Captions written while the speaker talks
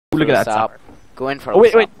look at that stop. sapper. Go in for Oh, the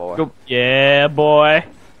wait, stop, boy. go. Yeah, boy.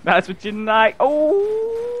 That's what you like.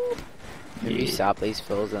 Oh. If you sap these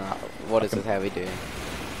fools, then what is this heavy doing?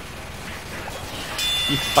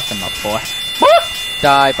 You fuck him up, boy.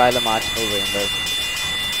 Die by the magical rainbow.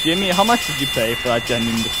 Jimmy, how much did you pay for that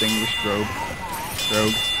genuine distinguished rogue?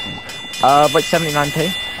 About 79p.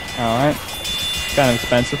 Alright. Kind of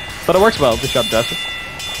expensive. But it works well, the sharp dresser.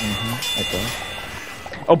 It does.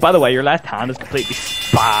 Oh, by the way, your left hand is completely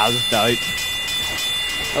spazzed out.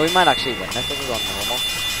 Oh, we might actually win this. This is on normal.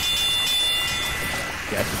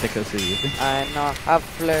 Yeah, it's ridiculously easy. I'm not a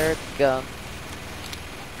flirt gun.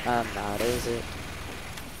 And that is it.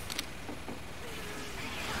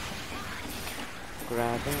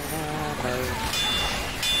 Grabbing ammo.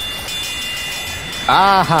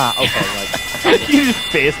 Aha! Okay, right. You just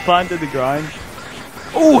face planted the ground.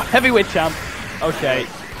 Oh, heavyweight champ. Okay.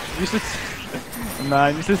 You should...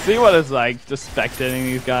 Man, you should see what it's like just spectating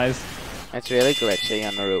these guys. It's really glitchy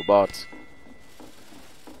on the robots.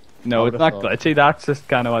 No, it's not glitchy. That's just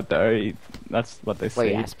kind of what they're... That's what they Well,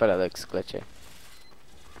 say. yes, but it looks glitchy.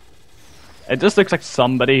 It just looks like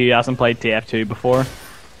somebody who hasn't played Tf2 before.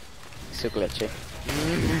 So glitchy.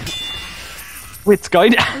 Wait,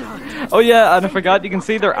 Scout. Oh yeah, and I forgot, you can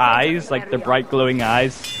see their eyes, like their bright glowing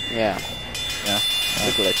eyes. Yeah. Yeah.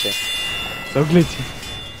 So glitchy. So glitchy.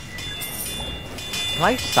 Can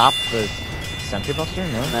I stop the sentry buster?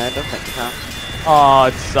 No. No, I don't think you can. Oh,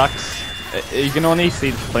 it sucks. You can only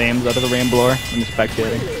see the flames out of the rainblower when you're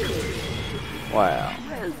spectating. Wow.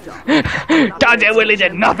 Goddamn Willie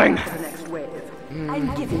did nothing!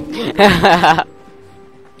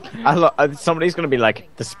 Somebody's gonna be like,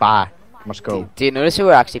 the spy must go. Do you notice who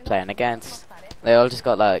we're actually playing against? They all just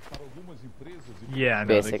got like Yeah,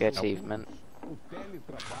 basic achievement.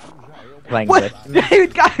 Playing What? with. Hey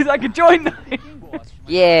guys, I can join now!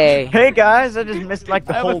 Yay! Hey guys, I just missed like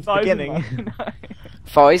the I have whole 1,000 beginning.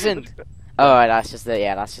 1,000? Oh, right, that's just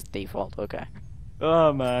that's just default. Okay.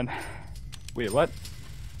 Oh man. Wait, what?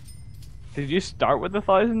 Did you start with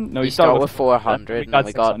 1,000? No, You you start started with 400, and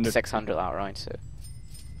we got 600. 600 that round. So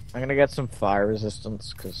I'm gonna get some fire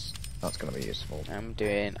resistance because that's gonna be useful. I'm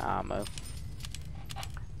doing ammo.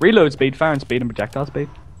 Reload speed, fire and speed, and projectile speed.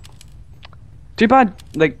 Too bad,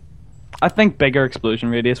 like, I think bigger explosion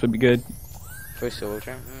radius would be good. For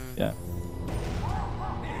soldier. Yeah.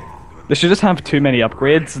 They should just have too many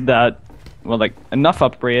upgrades that, well, like, enough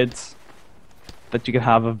upgrades that you could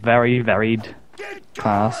have a very varied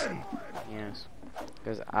class. Yes.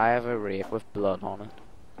 Because I have a rake with blood on it.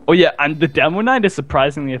 Oh yeah, and the demo knight is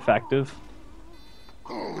surprisingly effective.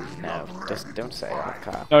 No, just don't say that,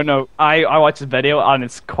 Carl. No, I watched the video and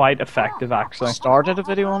it's quite effective actually. Started a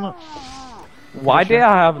video on it Why do I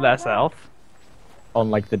have less health? on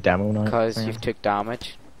like the demo now. Because you took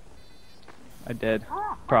damage. I did.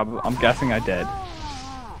 Probably. I'm guessing I did.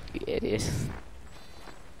 You idiot.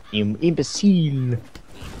 You imbecile.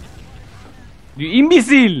 You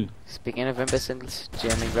imbecile! Speaking of imbeciles,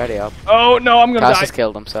 Jimmy, ready up. Oh no, I'm gonna Cass die. has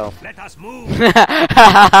killed himself. Let us move.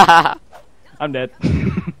 I'm dead.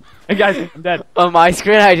 Hey guys, I'm dead. On my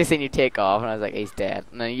screen, I just seen you take off, and I was like, he's dead.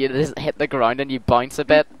 And then you just hit the ground and you bounce a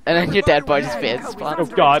bit, and then your dead body's face Oh plants.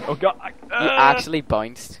 god, oh god. You actually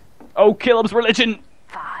bounced. Oh, Caleb's religion!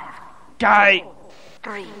 Guy!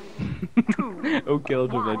 3, Oh,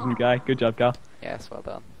 Caleb's religion guy. Good job, Cal. Yes, well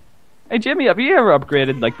done. Hey Jimmy, have you ever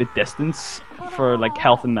upgraded like the distance for like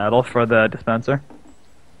health and metal for the dispenser?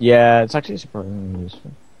 Yeah, it's actually surprisingly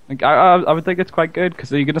useful. Like I would think it's quite good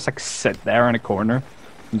because you can just like sit there in a corner.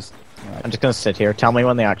 And just, I'm just gonna sit here. Tell me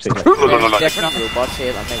when they actually. There's different robots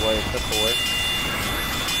here than they were before.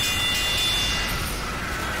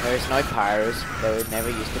 There's no pyros. There never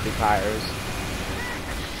used to be pyros.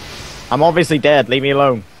 I'm obviously dead. Leave me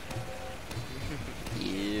alone.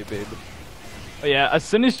 Yeah, baby. oh yeah, as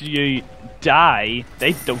soon as you die,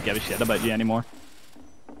 they don't give a shit about you anymore.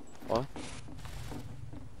 What?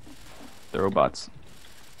 The robots.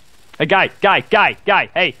 Hey guy,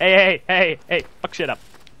 hey, fuck shit up.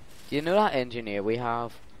 Do you know that engineer we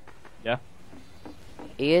have? Yeah.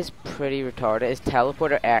 He is pretty retarded. His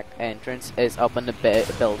teleporter entrance is up in the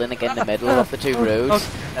building, like in the middle of the two roads,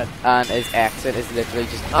 and his exit is literally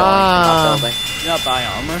just down in that building. You not buy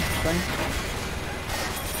armor thing?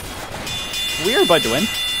 We're about to win.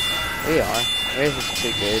 We are. We're just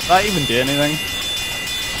too good. Not even do anything.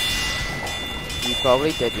 You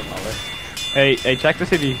probably did your mother. Hey, check to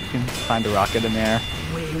see if you can find a rocket in the air.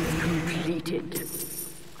 Wave completed.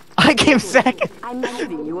 I came second. I'm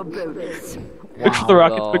giving you a bonus. Look for the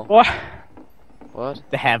rockets, lol. big boy. What?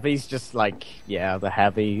 The heavy's just like, yeah, the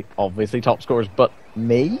heavy, obviously top scores, but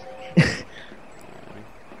me?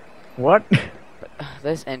 What?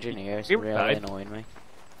 This engineer is You're really right. annoying me.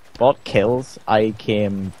 What kills? I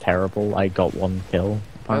came terrible. I got 1 kill.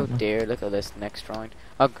 Oh Apparently. dear, look at this next round.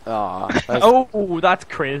 Oh, Oh, that's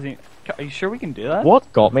crazy. Are you sure we can do that?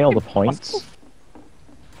 What got me all the points?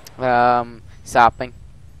 Sapping.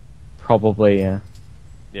 Probably, yeah.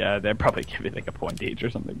 Yeah, they'd probably give you like a point each or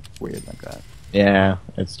something weird like that. Yeah,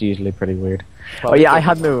 it's usually pretty weird. Probably oh yeah, I give-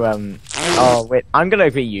 had no Oh wait, I'm gonna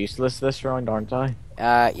be useless this round, aren't I?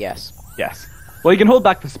 Yes. Yes. Well, you can hold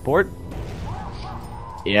back the support.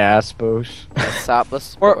 Yeah, I suppose.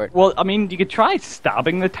 Sapless Or, support. well, I mean, you could try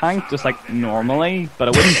stabbing the tank just like normally, but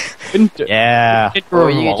it wouldn't do Yeah. it. Or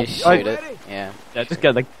you could just shoot it. Yeah. Yeah, just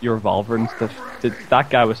get like your revolver and stuff. That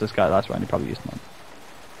guy was this guy last round. He probably used mine.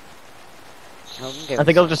 I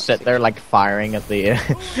think I'll just sit there like firing at the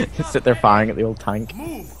sit there firing at the old tank.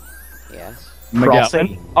 Yes.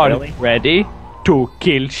 Crossing? Are Really? ready to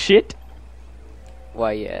kill shit?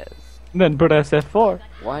 Why yes. Then press F4.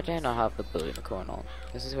 Why do I not have the blue unicorn on?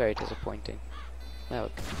 This is very disappointing. Oh,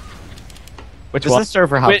 Which Does one? this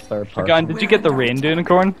server have Wait, third person? Gun, did you get the rain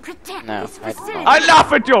unicorn? Protect no, this I did facility. not. I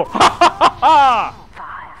laugh at you! Ha ha ha!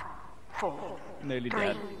 5, 4, Nearly 3,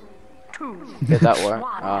 dead. 2. Did that work?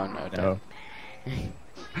 Oh no, it No. didn't.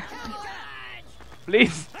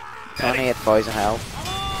 Please. It's only at poison health.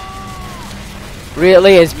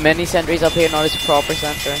 Really? Is mini sentries up here not as proper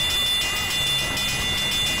sentry?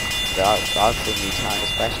 That's the new kind of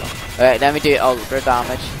special. Alright, let me do ultra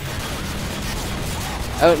damage.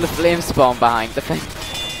 Oh, the flames spawn behind the thing.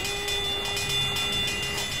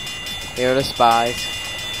 Here are the spies.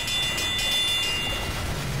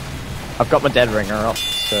 I've got my dead ringer up,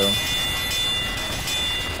 so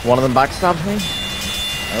one of them backstabs me.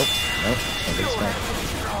 Nope, nope. Somebody's back.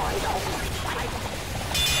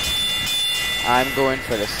 I'm going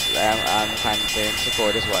for this. I'm kind of doing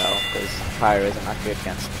support as well because Pyro isn't that good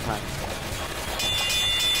against the tank.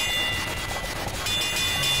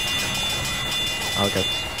 I'll get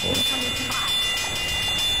support.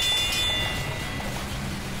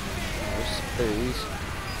 No spoos.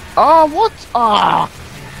 Oh, what? Ah!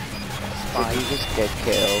 Did you just get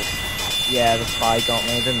killed? Yeah, the spy got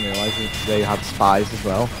me. I didn't realize they had spies as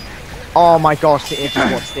well. Oh my gosh, it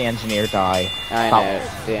just watched the engineer die. I That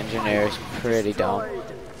know, the engineer is pretty dumb.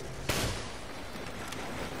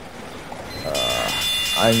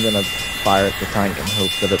 I'm gonna fire at the tank and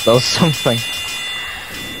hope that it does something.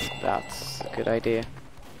 That's a good idea.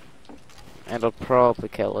 It'll probably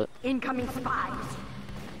kill it. Incoming spies.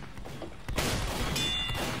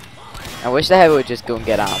 I wish the heavy would just go and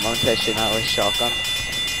get ammo instead of shooting out with a shotgun.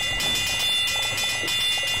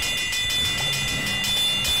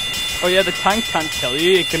 Oh yeah, the tank can't kill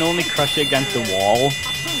you. It can only crush you against the wall.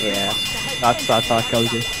 Yeah. That's how it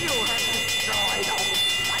kills you.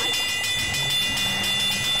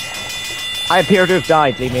 I appear to have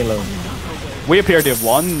died, leave me alone. We appear to have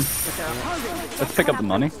won. Let's pick up the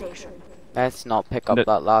money. Let's not pick up No.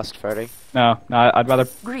 that last 30. No, I'd rather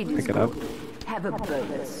Greetings, pick it up. have a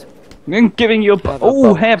bonus. I'm giving you a. Have a Oh,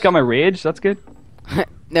 bonus. hey, I've got my rage. That's good.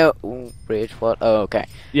 No, ooh, rage what? Oh, okay.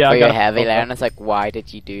 Yeah, For I your got a- heavy okay. there, and it's like, why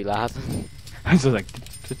did you do that? I was like,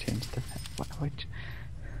 to change the. Which?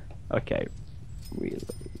 Okay. Really.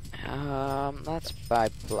 Let's buy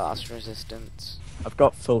blast resistance. I've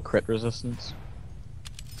got full crit resistance.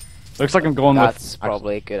 Looks like I'm going That's with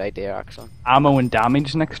probably a good idea, actually. ammo and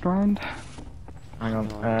damage next round. Hang on.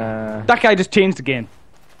 That guy just changed again.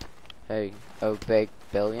 Hey, oh, big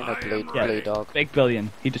billion or blue, Yeah. blue dog? Big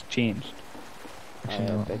billion. He just changed. Actually,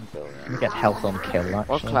 Oh, no. big Let me billion. get health on kill, actually.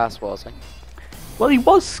 What class was he? Well, he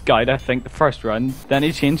was scout, I think, the first round. Then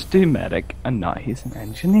he changed to medic, and now he's an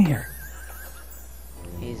engineer.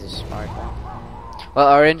 He's a smart one. Well,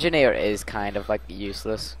 our engineer is kind of like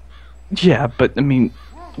useless. Yeah, but I mean,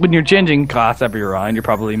 when you're changing class every round, you're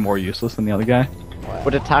probably more useless than the other guy.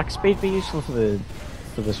 Would attack speed be useful for the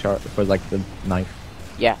sharp for like the knife?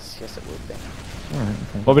 Yes, yes it would be. Alright,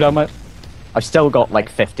 okay. What we talking about? I've still got like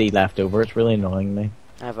 50 left over. It's really annoying me.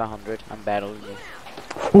 I have 100. I'm better than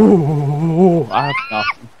you. Ooh, I have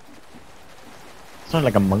nothing. Sound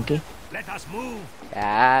like a monkey.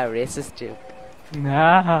 Ah, racist joke.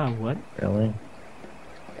 Nah, what? Really?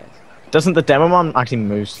 Yes. Doesn't the Demomon actually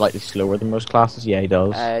move slightly slower than most classes? Yeah, he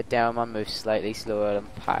does. Demon moves slightly slower than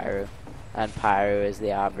Pyro. And Pyro is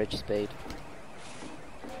the average speed.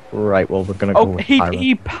 Right, well, we're gonna go Oh, with he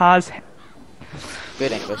Pyro. has.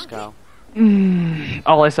 Good English, Carl.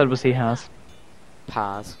 All I said was he has.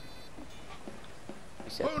 Paz. You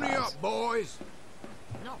said Pony Paz. up, boys.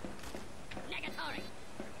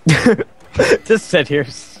 Just sit here.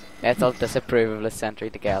 Let's all disapprove of the sentry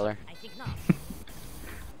together.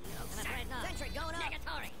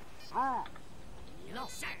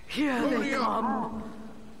 Here they come.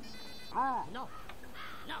 I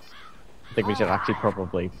think we should actually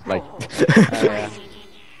probably, like... Yeah.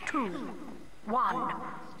 2, 1.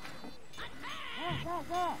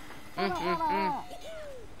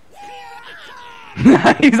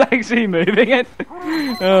 He's actually moving it.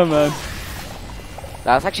 Oh man.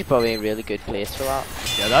 That's actually probably a really good place for that.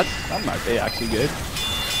 Yeah, that might be actually good.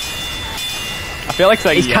 I feel like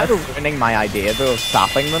saying He's yes. kind of ruining my idea, though, of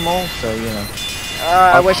stopping them all, so, you know.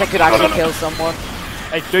 I wish I could actually kill someone.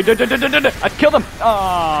 Hey, dude, I killed him.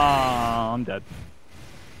 Oh, I'm dead.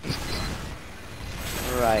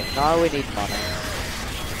 Right, now we need money.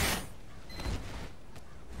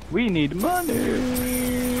 We need money.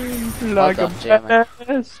 Like done, a Jamie.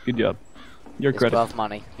 badass. Good job. Your It's credit. 12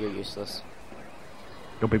 money. You're useless.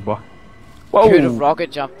 Go big boy. Could have Whoa.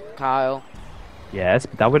 rocket jump, Kyle. Yes,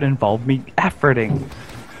 but that would involve me efforting. One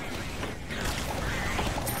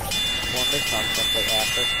is not simply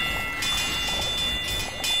effort.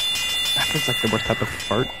 Effort's like the worst type of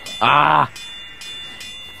fart. Ah!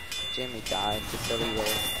 Jimmy died. The silly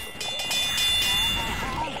way.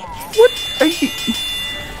 What are you...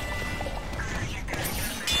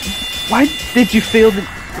 Why did you fail the...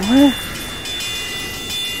 What?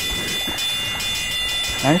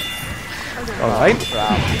 Nice. Alright.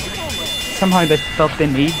 Somehow they felt the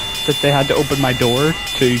need that they had to open my door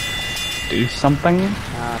to do something.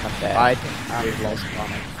 Ah, not bad. I think we've lost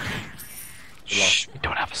money. Shh, we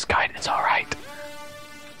don't have a sky, it's alright.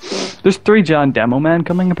 There's 3 giant demo men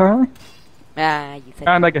coming apparently. Ah, you think...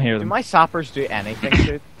 And I can hear Do them. my sappers do anything,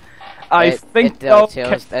 dude? I think they'll they'll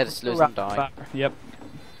tell us that it's losing down. Yep.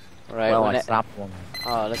 Right, Well, when I it... snapped one.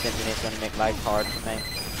 Oh, this engineer's gonna make life hard for me.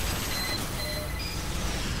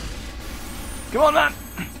 Come on, man!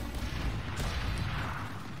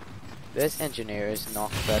 This engineer is not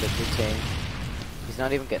credit to the team. He's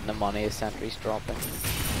not even getting the money his sentry's dropping.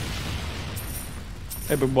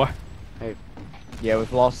 Hey, big boy. Yeah,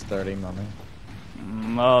 we've lost 30 money.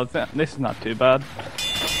 Well, this is not too bad.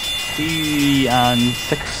 3 and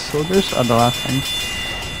 6 soldiers are the last thing.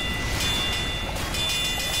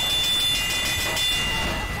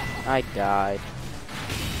 I died.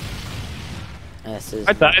 This is...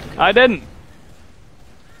 I died. I didn't.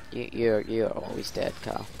 You're always dead,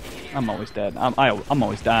 Kyle. I'm always dead. I'm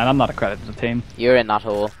always dying. I'm not a credit to the team. You're in that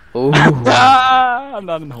hole. Ooh. Ah, I'm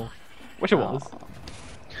not in the hole. Wish I was.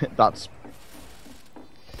 That's...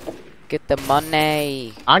 Get the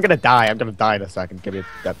money. I'm gonna die in a second. Give me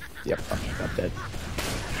that. Yep, I'm dead.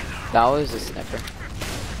 That was a sniper.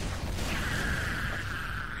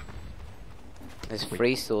 There's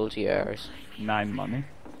free soldiers. 9 money.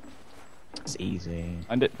 It's easy.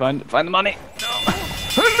 Find it. Find the money. Yeah.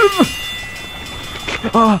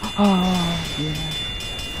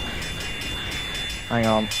 Hang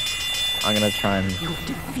on. I'm gonna try and... You've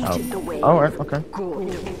defeated the wave. Oh, right, okay.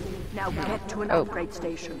 Good. Now get to an Oh. upgrade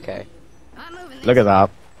station. Okay. Look at that.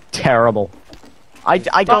 Terrible. I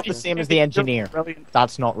got the same as the engineer. Brilliant.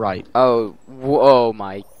 That's not right. Oh, oh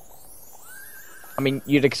my. I mean,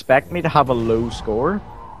 you'd expect me to have a low score.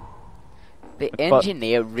 The But-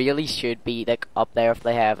 engineer really should be like up there if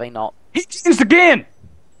they have not. He changed again.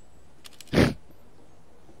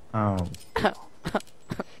 Oh.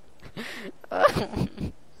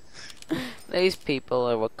 These people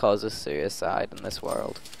are what causes suicide in this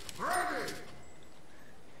world.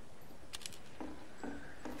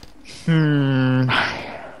 I'm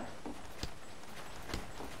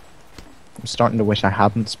starting to wish I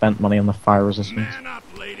hadn't spent money on the fire resistance.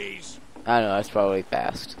 I know, it's probably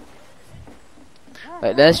best.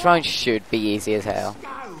 But this round should be easy as hell.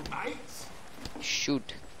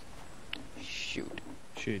 Shoot. Shoot.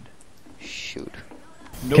 Should. Shoot.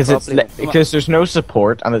 Because there's no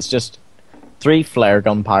support and it's just 3 flare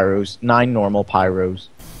gun pyros, 9 normal pyros.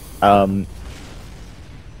 What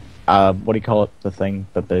do you call it? The thing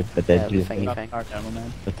that The thingy thing. Demo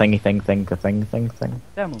man. the thingy thing.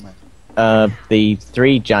 Demo man. The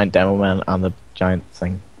 3 giant demo men and the giant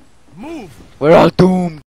thing. We're all doomed.